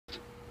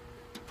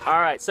All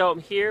right, so I'm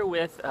here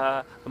with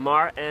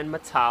Amar and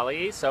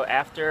Matali. So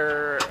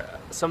after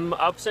some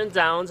ups and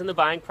downs in the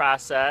buying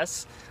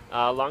process,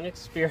 long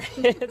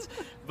experience,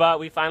 but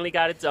we finally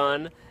got it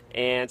done.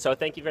 And so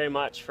thank you very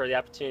much for the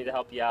opportunity to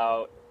help you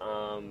out.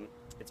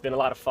 It's been a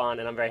lot of fun,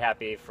 and I'm very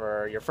happy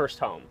for your first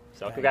home. So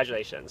Thank you.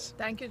 congratulations.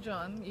 Thank you,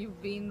 John.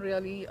 You've been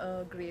really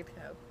a great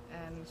help,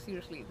 and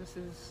seriously,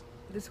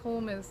 this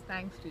home is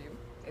thanks to you.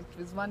 It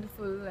was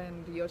wonderful,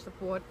 and your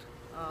support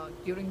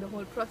during the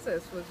whole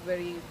process was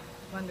very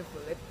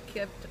wonderful. It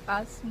kept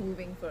us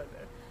moving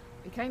further.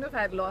 We kind of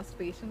had lost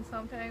patience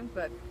sometimes,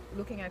 but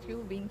looking at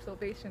you being so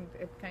patient,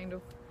 it kind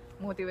of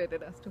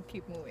motivated us to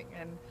keep moving.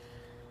 And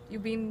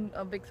you've been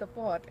a big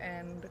support,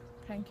 and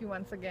thank you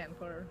once again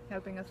for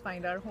helping us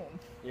find our home.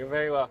 You're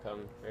very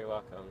welcome. Very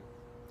welcome.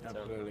 So,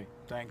 Absolutely.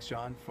 Thanks,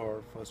 John,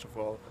 for first of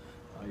all,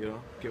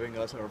 giving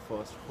us our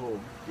first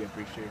home. We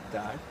appreciate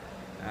that.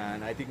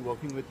 And I think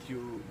working with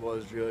you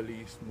was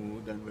really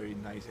smooth and very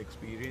nice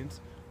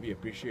experience. We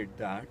appreciate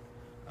that.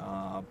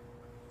 Uh,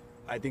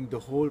 I think the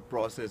whole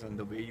process and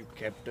the way you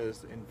kept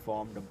us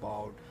informed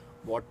about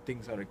what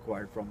things are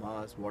required from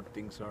us, what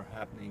things are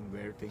happening,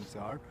 where things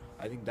are,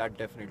 I think that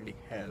definitely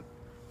helped.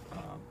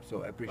 So I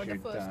For the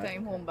appreciate first that.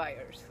 time home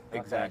buyers.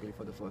 Exactly,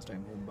 for the first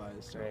time home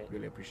buyers. So great.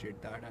 really appreciate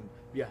that, and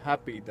we are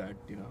happy that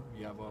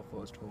we have our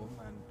first home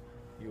and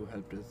you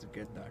helped us to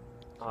get that.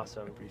 So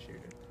Awesome. appreciate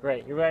it.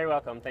 Great. You're very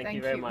welcome. Thank you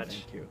Thank very you. much.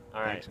 Thank you.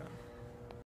 All right. Thanks, John.